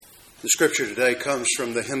The scripture today comes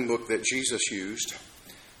from the hymn book that Jesus used.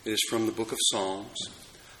 It is from the book of Psalms.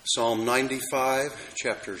 Psalm 95,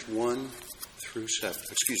 chapters 1 through 7.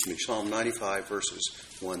 Psalm 95, verses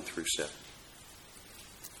 1 through 7.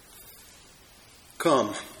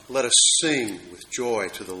 Come, let us sing with joy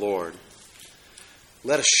to the Lord.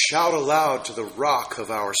 Let us shout aloud to the rock of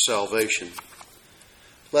our salvation.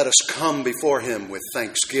 Let us come before him with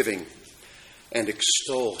thanksgiving and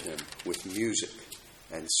extol him with music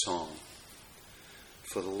and song.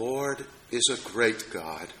 For the Lord is a great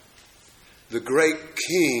God, the great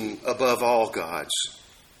King above all gods.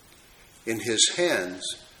 In his hands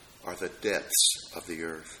are the depths of the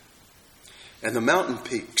earth, and the mountain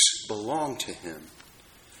peaks belong to him.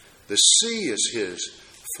 The sea is his,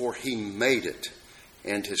 for he made it,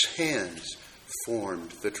 and his hands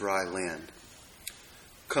formed the dry land.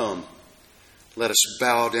 Come, let us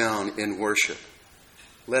bow down in worship.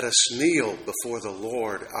 Let us kneel before the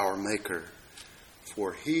Lord our Maker,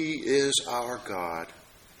 for he is our God,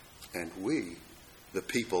 and we, the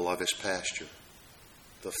people of his pasture,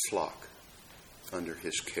 the flock under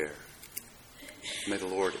his care. May the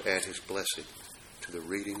Lord add his blessing to the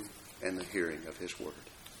reading and the hearing of his word.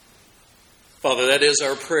 Father, that is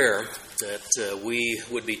our prayer, that we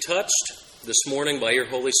would be touched this morning by your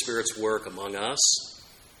Holy Spirit's work among us.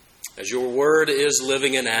 As your word is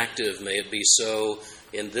living and active, may it be so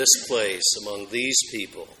in this place, among these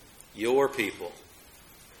people, your people,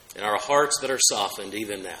 in our hearts that are softened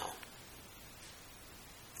even now,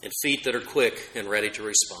 and feet that are quick and ready to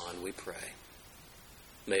respond, we pray.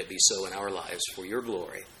 May it be so in our lives for your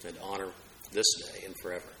glory and honor this day and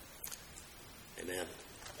forever. Amen.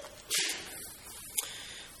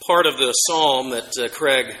 Part of the psalm that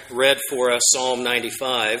Craig read for us, Psalm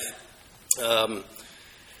 95,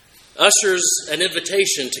 ushers an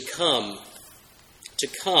invitation to come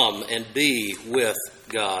and be with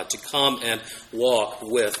God, to come and walk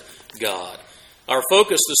with God. Our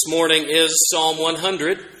focus this morning is Psalm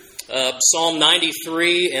 100. Psalm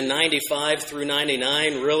 93 and 95 through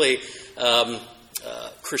 99 really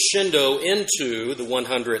crescendo into the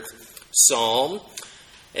 100th Psalm.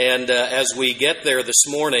 And as we get there this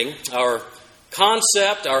morning, our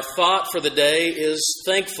concept, our thought for the day is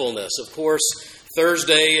thankfulness. Of course,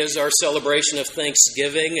 Thursday is our celebration of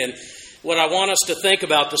Thanksgiving, and what I want us to think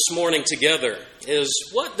about this morning together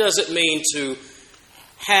is, what does it mean to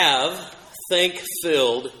have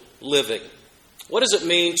thank-filled living? What does it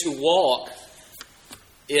mean to walk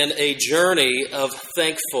in a journey of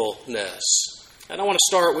thankfulness? And I want to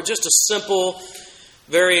start with just a simple,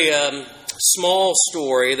 very small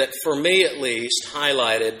story that, for me at least,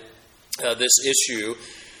 highlighted this issue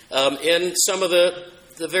in some of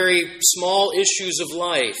the very small issues of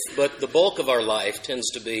life, but the bulk of our life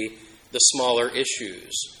tends to be the smaller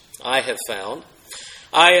issues, I have found.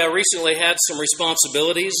 I recently had some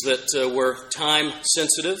responsibilities that were time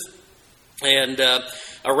sensitive, and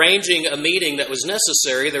arranging a meeting that was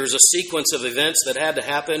necessary. There was a sequence of events that had to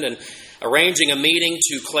happen, and arranging a meeting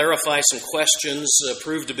to clarify some questions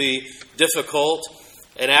proved to be difficult.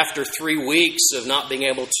 And after 3 weeks of not being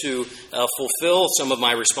able to fulfill some of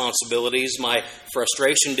my responsibilities, my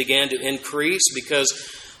frustration began to increase because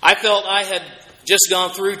I felt I had just gone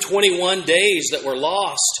through 21 days that were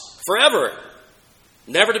lost forever,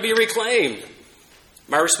 never to be reclaimed.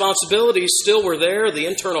 My responsibilities still were there. The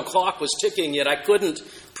internal clock was ticking, yet I couldn't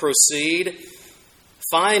proceed.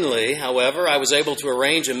 Finally, however, I was able to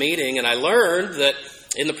arrange a meeting, and I learned that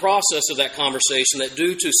in the process of that conversation that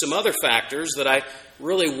due to some other factors that I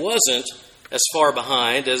really wasn't as far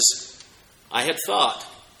behind as I had thought.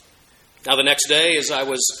 Now, the next day, as I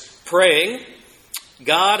was praying,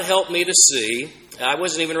 God helped me to see, I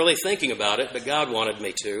wasn't even really thinking about it, but God wanted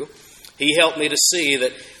me to. He helped me to see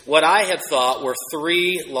that what I had thought were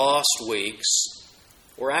 3 lost weeks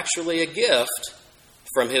were actually a gift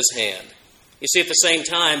from His hand. You see, at the same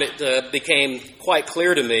time, it became quite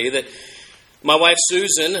clear to me that my wife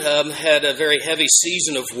Susan had a very heavy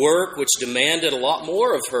season of work, which demanded a lot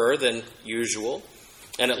more of her than usual.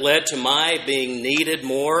 And it led to my being needed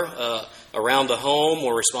more around the home,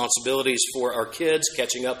 more responsibilities for our kids,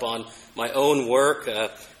 catching up on my own work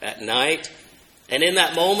at night. And in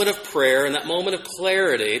that moment of prayer, in that moment of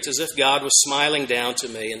clarity, it's as if God was smiling down to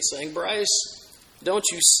me and saying, "Brice, don't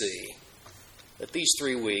you see that these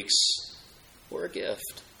 3 weeks were a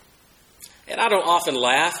gift?" And I don't often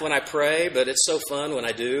laugh when I pray, but it's so fun when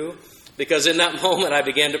I do. Because in that moment I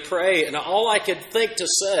began to pray, and all I could think to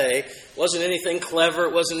say wasn't anything clever,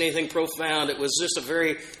 it wasn't anything profound. It was just a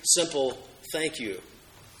very simple, thank you,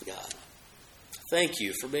 God. Thank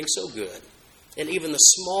you for being so good. And even the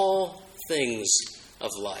small things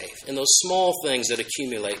of life. And those small things that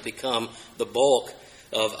accumulate become the bulk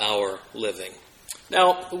of our living.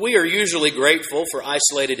 Now, we are usually grateful for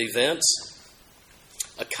isolated events,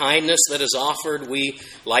 a kindness that is offered. We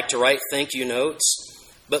like to write thank you notes.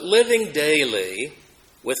 But living daily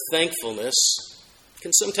with thankfulness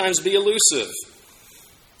can sometimes be elusive.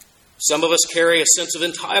 Some of us carry a sense of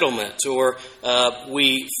entitlement, or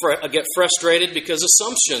we get frustrated because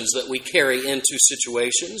assumptions that we carry into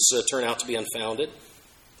situations turn out to be unfounded.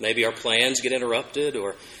 Maybe our plans get interrupted,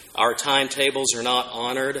 or our timetables are not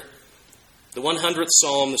honored. The 100th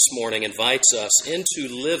Psalm this morning invites us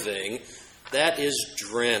into living that is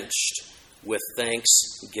drenched with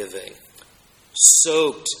thanksgiving,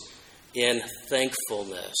 soaked in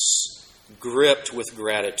thankfulness, gripped with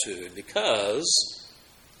gratitude because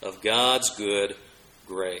of God's good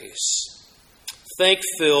grace.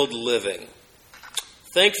 Thank-filled living.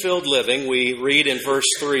 Thank-filled living, we read in verse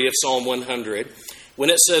 3 of Psalm 100, when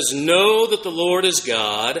it says, "Know that the Lord is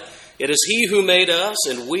God. It is He who made us,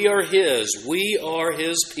 and we are His. We are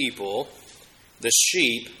His people, the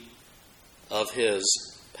sheep of His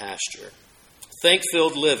pasture."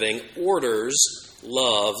 Thank-filled living orders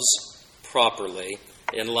loves properly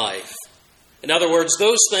in life. In other words,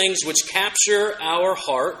 those things which capture our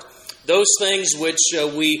heart, those things which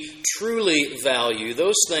we truly value,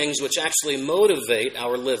 those things which actually motivate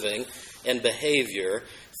our living and behavior,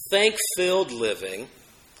 thank-filled living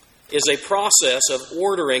is a process of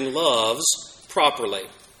ordering loves properly.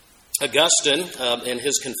 Augustine, in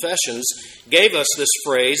his Confessions, gave us this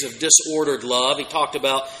phrase of disordered love. He talked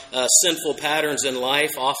about sinful patterns in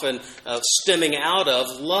life, often stemming out of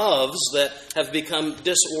loves that have become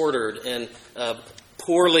disordered and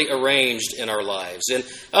poorly arranged in our lives. In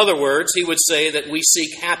other words, he would say that we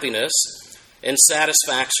seek happiness and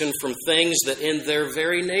satisfaction from things that in their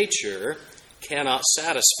very nature cannot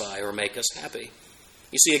satisfy or make us happy.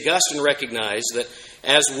 You see, Augustine recognized that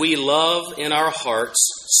as we love in our hearts,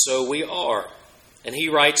 so we are. And he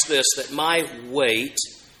writes this, that my weight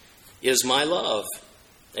is my love,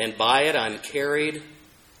 and by it I'm carried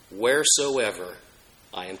wheresoever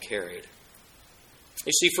I am carried.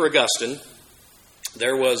 You see, for Augustine,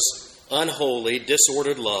 there was unholy,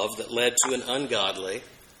 disordered love that led to an ungodly,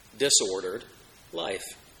 disordered life.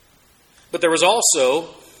 But there was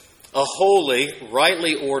also a holy,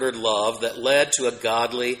 rightly ordered love that led to a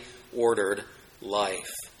godly, ordered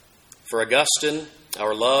life. For Augustine,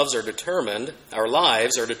 our lives are determined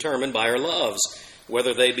by our loves,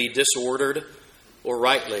 whether they be disordered or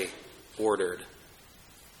rightly ordered.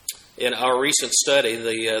 In our recent study,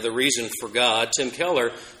 The Reason for God, Tim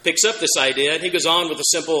Keller picks up this idea, and he goes on with a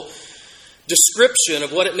simple description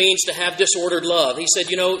of what it means to have disordered love. He said,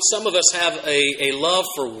 some of us have a love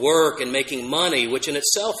for work and making money, which in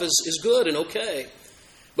itself is good and okay.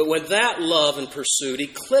 But when that love and pursuit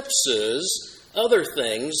eclipses other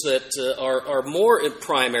things that are more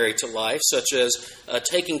primary to life, such as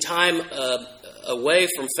taking time away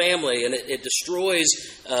from family, and it destroys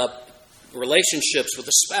relationships with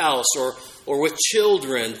a spouse or with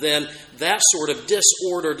children, then that sort of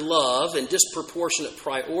disordered love and disproportionate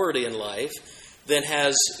priority in life then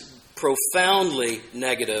has profoundly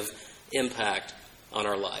negative impact on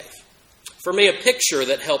our life. For me, a picture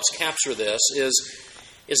that helps capture this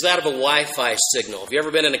is that of a Wi-Fi signal. Have you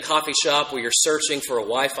ever been in a coffee shop where you're searching for a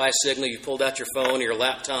Wi-Fi signal? You pulled out your phone or your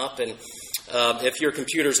laptop, and if your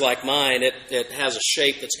computer's like mine, it has a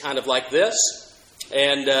shape that's kind of like this.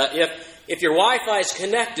 And if your Wi-Fi is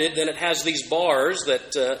connected, then it has these bars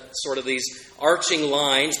that sort of these arching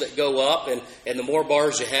lines that go up, and the more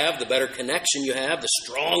bars you have, the better connection you have. The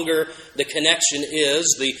stronger the connection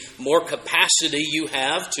is, the more capacity you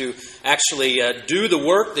have to actually do the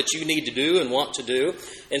work that you need to do and want to do.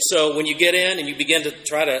 And so when you get in and you begin to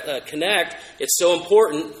try to connect, it's so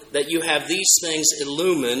important that you have these things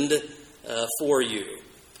illumined for you.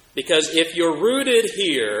 Because if you're rooted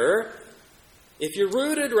here, if you're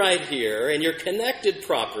rooted right here and you're connected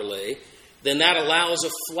properly, then that allows a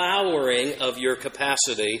flowering of your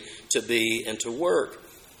capacity to be and to work.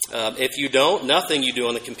 If you don't, nothing you do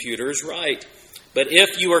on the computer is right. But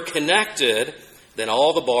if you are connected, then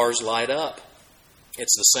all the bars light up.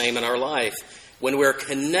 It's the same in our life. When we're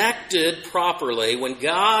connected properly, when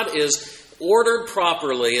God is ordered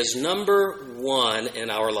properly as number one in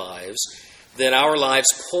our lives, then our lives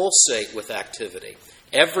pulsate with activity.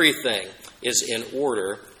 Everything is in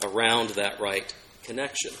order around that right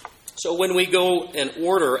connection. So when we go and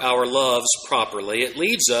order our loves properly, it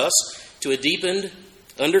leads us to a deepened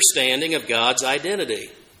understanding of God's identity.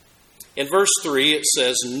 In verse 3, it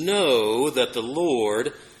says, "Know that the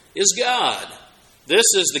Lord is God." This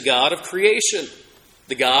is the God of creation.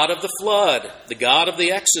 the God of the flood, the God of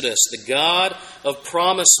the Exodus, the God of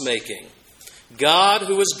promise-making, God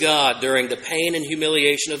who was God during the pain and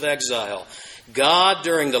humiliation of exile, God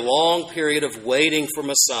during the long period of waiting for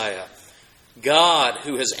Messiah, God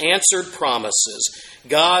who has answered promises,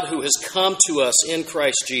 God who has come to us in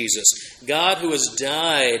Christ Jesus, God who has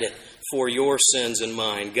died for your sins and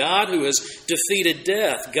mine, God who has defeated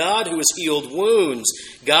death, God who has healed wounds,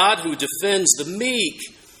 God who defends the meek.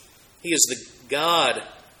 He is the God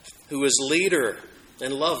who is leader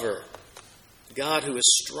and lover, God who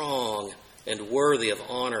is strong and worthy of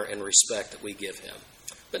honor and respect that we give him.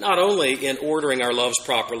 But not only in ordering our loves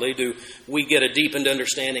properly do we get a deepened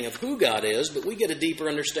understanding of who God is, but we get a deeper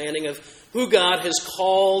understanding of who God has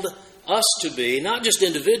called us to be, not just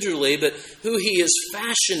individually, but who he is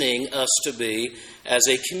fashioning us to be as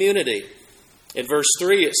a community. In verse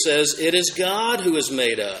 3 it says, "It is God who has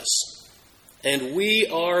made us, and we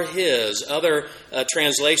are his." Other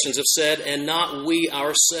translations have said, "and not we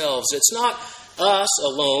ourselves." It's not us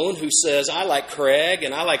alone who says, "I like Craig,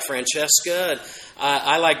 and I like Francesca, and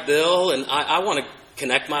I like Bill, and I want to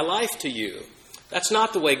connect my life to you." That's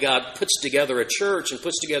not the way God puts together a church and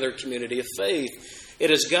puts together a community of faith. It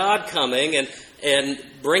is God coming and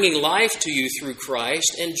bringing life to you through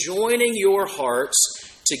Christ and joining your hearts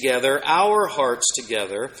together, our hearts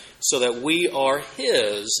together, so that we are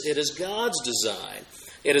his. It is God's design.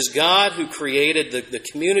 It is God who created the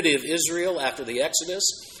community of Israel after the Exodus,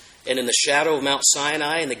 and in the shadow of Mount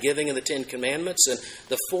Sinai and the giving of the Ten Commandments and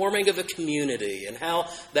the forming of a community and how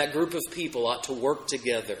that group of people ought to work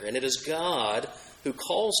together. And it is God who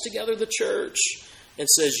calls together the church and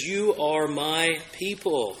says, "You are my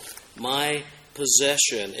people, my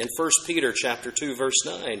possession." In 1 Peter chapter 2, verse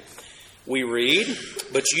 9, we read,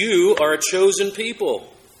 "But you are a chosen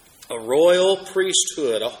people, a royal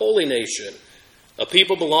priesthood, a holy nation, a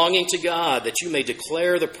people belonging to God, that you may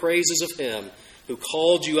declare the praises of him who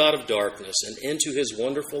called you out of darkness and into his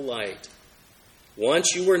wonderful light.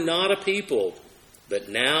 Once you were not a people, but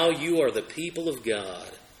now you are the people of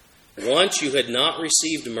God. Once you had not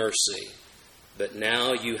received mercy, but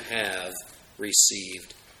now you have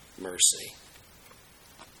received mercy."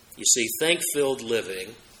 You see, thank-filled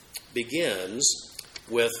living begins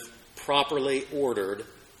with properly ordered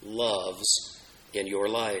loves in your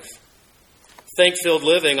life. Thank-filled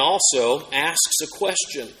living also asks a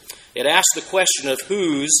question. It asks the question of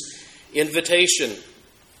whose invitation.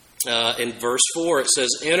 In verse 4 it says,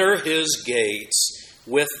 "Enter his gates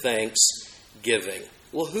with thanksgiving."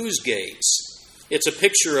 Well, whose gates? It's a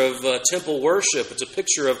picture of temple worship. It's a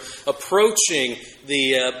picture of approaching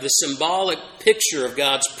the symbolic picture of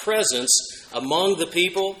God's presence among the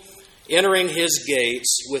people, entering his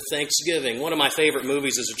gates with thanksgiving. One of my favorite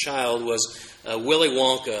movies as a child was Willy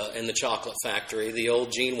Wonka and the Chocolate Factory, the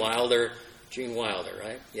old Gene Wilder,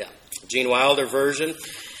 right? Yeah, Gene Wilder version.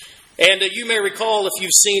 And you may recall, if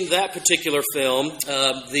you've seen that particular film,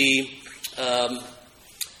 the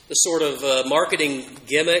sort of marketing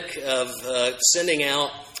gimmick of sending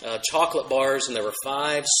out chocolate bars, and there were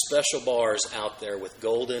 5 special bars out there with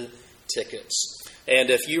golden tickets. And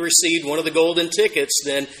if you received one of the golden tickets,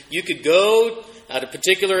 then you could go at a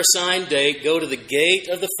particular assigned date, go to the gate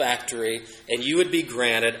of the factory, and you would be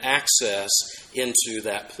granted access into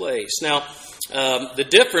that place. Now, the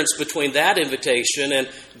difference between that invitation and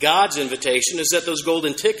God's invitation is that those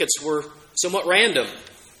golden tickets were somewhat random,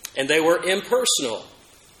 and they were impersonal.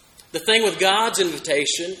 The thing with God's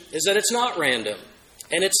invitation is that it's not random,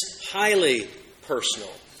 and it's highly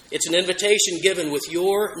personal. It's an invitation given with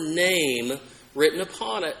your name written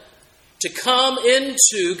upon it, to come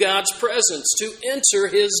into God's presence, to enter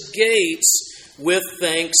his gates with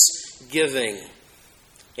thanksgiving.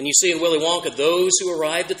 And you see in Willy Wonka, those who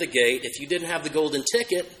arrived at the gate, if you didn't have the golden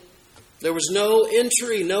ticket, there was no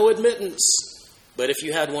entry, no admittance. But if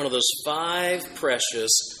you had one of those 5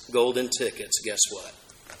 precious golden tickets, guess what?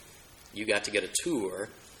 You got to get a tour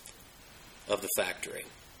of the factory.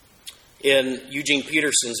 In Eugene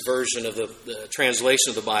Peterson's version of the translation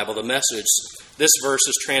of the Bible, the Message, this verse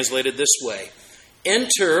is translated this way: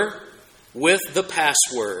 "Enter with the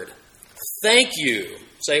password. Thank you."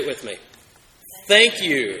 Say it with me. Thank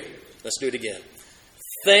you. Let's do it again.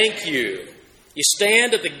 Thank you. You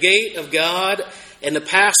stand at the gate of God, and the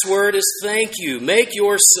password is thank you. Make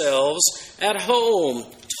yourselves at home,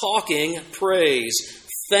 talking praise.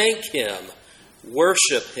 Thank him.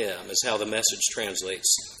 Worship him is how the Message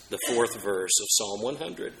translates the 4th verse of Psalm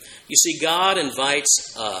 100. You see, God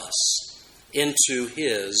invites us into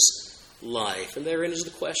his life. And therein is the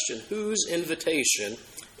question, whose invitation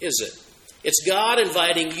is it? It's God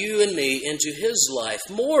inviting you and me into his life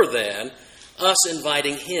more than us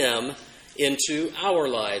inviting him into our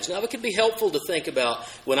lives. Now, it can be helpful to think about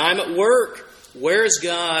when I'm at work, where is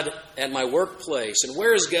God at my workplace? And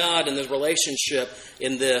where is God in the relationship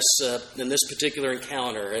in this particular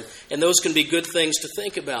encounter? And those can be good things to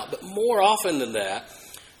think about. But more often than that,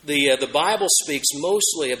 the Bible speaks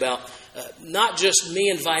mostly about not just me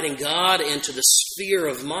inviting God into the sphere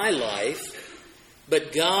of my life,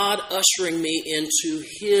 but God ushering me into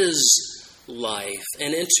His life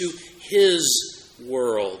and into His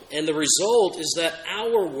world. And the result is that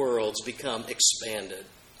our worlds become expanded.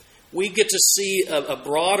 We get to see a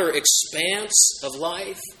broader expanse of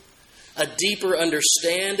life, a deeper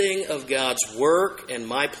understanding of God's work and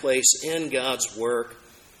my place in God's work.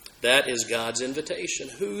 That is God's invitation.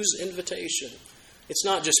 Whose invitation? It's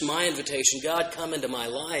not just my invitation, God, come into my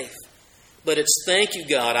life. But it's, thank you,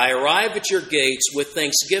 God. I arrive at your gates with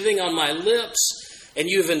thanksgiving on my lips, and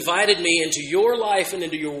you have invited me into your life and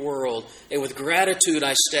into your world. And with gratitude,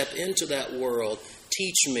 I step into that world.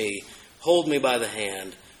 Teach me, hold me by the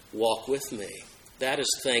hand, walk with me. That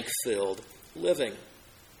is thank-filled living.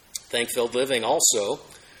 Thank-filled living also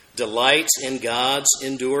delights in God's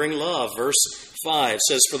enduring love. Verse 5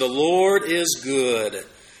 says, "For the Lord is good,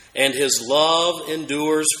 and His love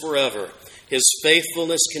endures forever. His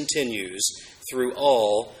faithfulness continues through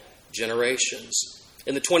all generations."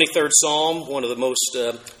 In the 23rd Psalm, one of the most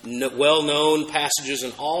well-known passages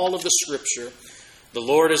in all of the Scripture, "The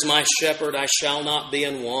Lord is my shepherd, I shall not be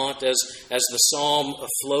in want." As the psalm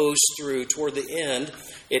flows through toward the end,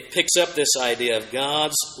 it picks up this idea of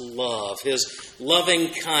God's love, His loving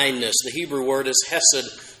kindness. The Hebrew word is hesed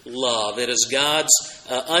love. It is God's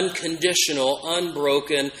unconditional,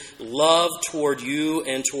 unbroken love toward you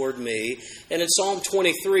and toward me. And in Psalm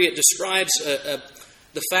 23, it describes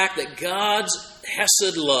the fact that God's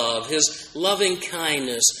hesed love, His loving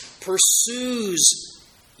kindness, pursues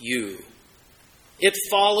you. It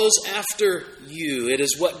follows after you. It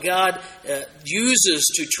is what God uses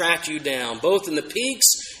to track you down, both in the peaks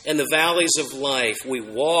and the valleys of life. We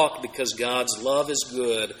walk because God's love is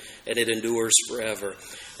good and it endures forever.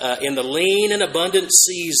 In the lean and abundant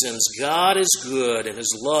seasons, God is good and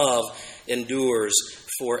His love endures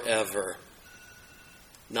forever.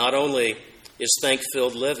 Not only is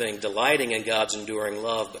thank-filled living delighting in God's enduring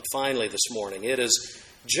love, but finally this morning, it is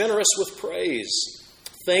generous with praise.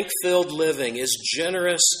 Thank-filled living is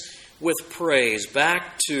generous with praise.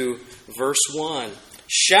 Back to verse 1.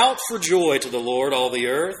 "Shout for joy to the Lord, all the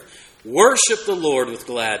earth. Worship the Lord with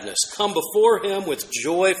gladness. Come before Him with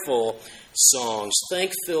joyful songs."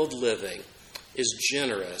 Thank-filled living is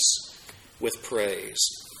generous with praise.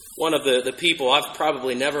 One of the people, I've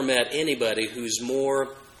probably never met anybody who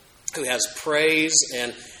has praise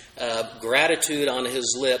and gratitude on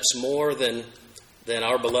his lips more than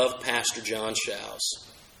our beloved Pastor John Schaus.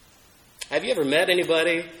 Have you ever met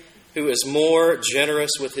anybody who is more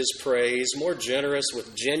generous with his praise, more generous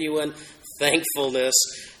with genuine thankfulness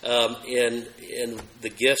in the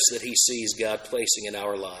gifts that he sees God placing in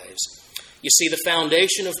our lives? You see, the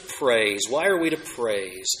foundation of praise, why are we to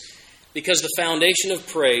praise? Because the foundation of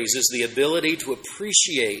praise is the ability to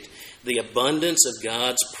appreciate the abundance of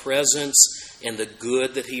God's presence and the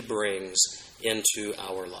good that He brings into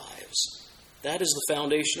our lives. That is the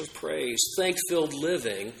foundation of praise. Thank-filled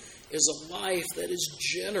living is a life that is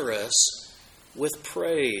generous with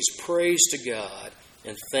praise. Praise to God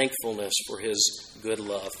and thankfulness for His good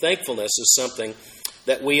love. Thankfulness is something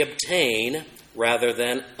that we obtain rather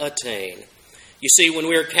than attain. You see, when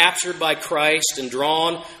we are captured by Christ and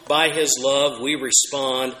drawn by His love, we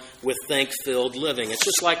respond with thank-filled living. It's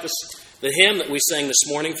just like the hymn that we sang this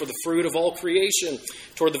morning for the fruit of all creation.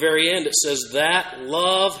 Toward the very end, it says, "That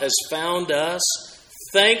love has found us.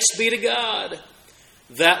 Thanks be to God.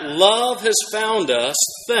 That love has found us.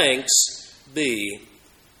 Thanks be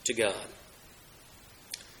to God."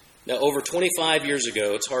 Now, over 25 years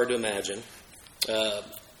ago, it's hard to imagine,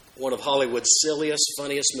 one of Hollywood's silliest,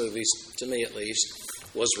 funniest movies, to me at least,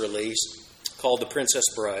 was released, called The Princess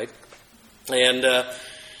Bride. And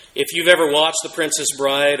if you've ever watched The Princess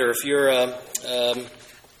Bride, or if you're a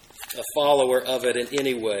follower of it in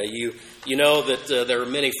any way, you know that there are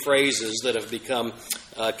many phrases that have become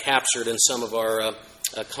captured in some of our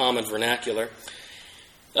common vernacular.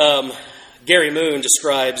 Gary Moon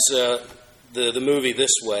describes the movie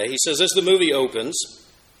this way. He says, as the movie opens,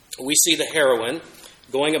 we see the heroine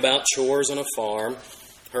going about chores on a farm.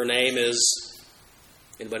 Her name is,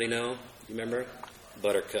 anybody know? You remember?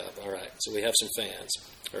 Buttercup. All right, so we have some fans,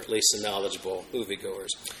 or at least some knowledgeable moviegoers.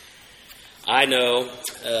 I know.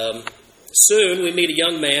 Soon we meet a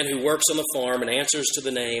young man who works on the farm and answers to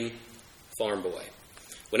the name Farm Boy.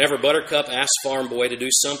 Whenever Buttercup asks Farm Boy to do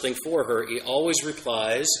something for her, he always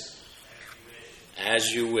replies,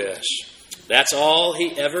 As you wish. That's all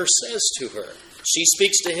he ever says to her. She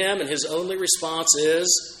speaks to him, and his only response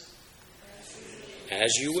is,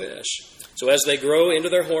 as you wish. So as they grow into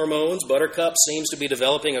their hormones, Buttercup seems to be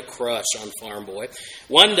developing a crush on Farm Boy.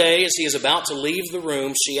 One day, as he is about to leave the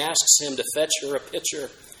room, she asks him to fetch her a pitcher,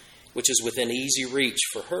 which is within easy reach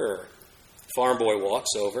for her. Farm Boy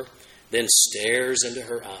walks over, then stares into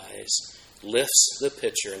her eyes, lifts the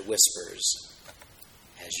pitcher, and whispers,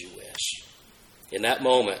 as you wish. In that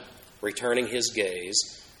moment, returning his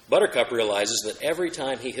gaze, Buttercup realizes that every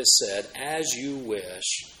time he has said, as you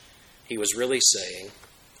wish, he was really saying,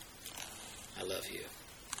 I love you.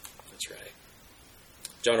 That's right.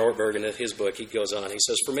 John Ortberg, in his book, he goes on. He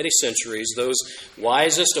says, for many centuries, those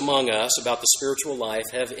wisest among us about the spiritual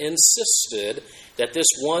life have insisted that this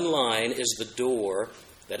one line is the door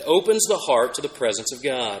that opens the heart to the presence of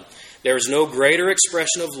God. There is no greater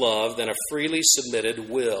expression of love than a freely submitted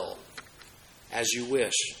will. As you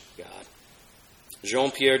wish, God.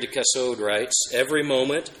 Jean-Pierre de Cassaude writes, every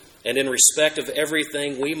moment and in respect of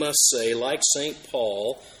everything we must say, like St.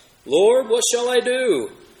 Paul, Lord, what shall I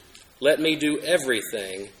do? Let me do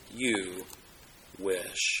everything you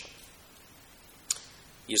wish.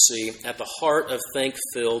 You see, at the heart of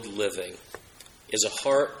thank-filled living is a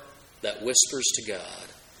heart that whispers to God,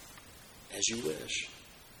 as you wish.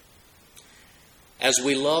 As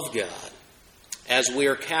we love God, as we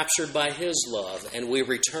are captured by His love, and we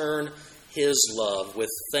return His love with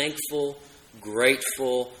thankful,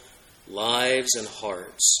 grateful lives and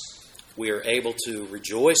hearts, we are able to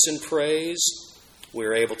rejoice in praise. We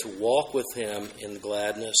are able to walk with Him in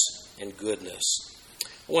gladness and goodness.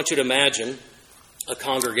 I want you to imagine a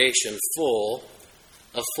congregation full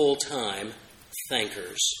of full-time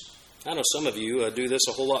thankers. I know some of you do this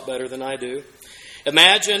a whole lot better than I do.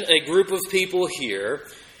 Imagine a group of people here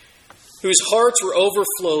whose hearts were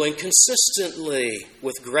overflowing consistently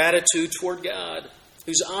with gratitude toward God,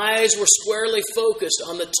 whose eyes were squarely focused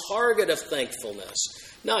on the target of thankfulness,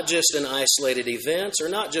 not just in isolated events or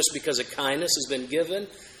not just because a kindness has been given,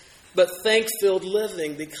 but thank-filled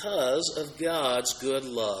living because of God's good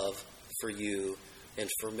love for you and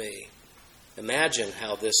for me. Imagine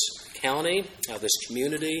how this county, how this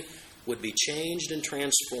community would be changed and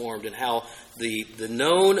transformed, and how the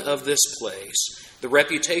known of this place, the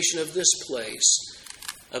reputation of this place,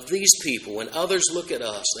 of these people, when others look at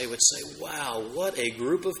us, they would say, wow, what a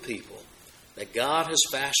group of people that God has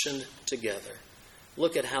fashioned together.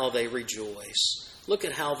 Look at how they rejoice. Look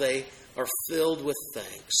at how they are filled with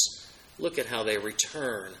thanks. Look at how they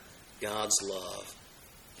return God's love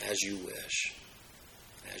as you wish.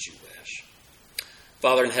 As you wish.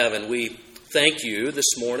 Father in heaven, we thank you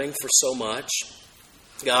this morning for so much.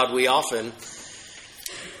 God, we often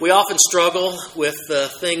struggle with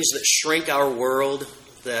things that shrink our world,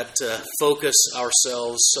 that focus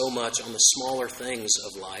ourselves so much on the smaller things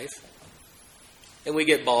of life. And we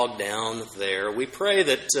get bogged down there. We pray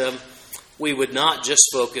that we would not just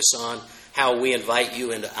focus on how we invite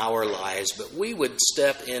you into our lives, but we would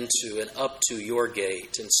step into and up to your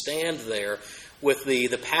gate and stand there with the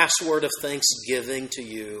password of thanksgiving to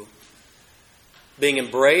you, being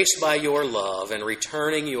embraced by your love and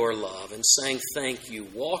returning your love and saying thank you,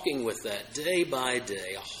 walking with that day by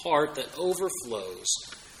day, a heart that overflows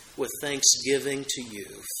with thanksgiving to you.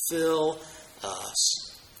 Fill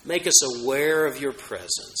us. Make us aware of your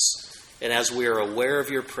presence. And as we are aware of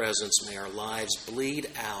your presence, may our lives bleed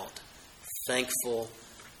out thankful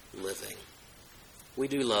living. We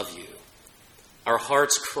do love you. Our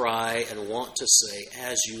hearts cry and want to say,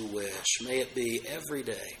 as you wish. May it be every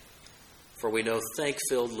day. For we know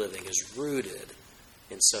thank-filled living is rooted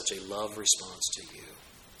in such a love response to you.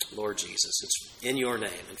 Lord Jesus, it's in your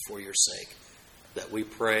name and for your sake that we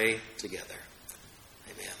pray together.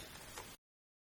 Amen.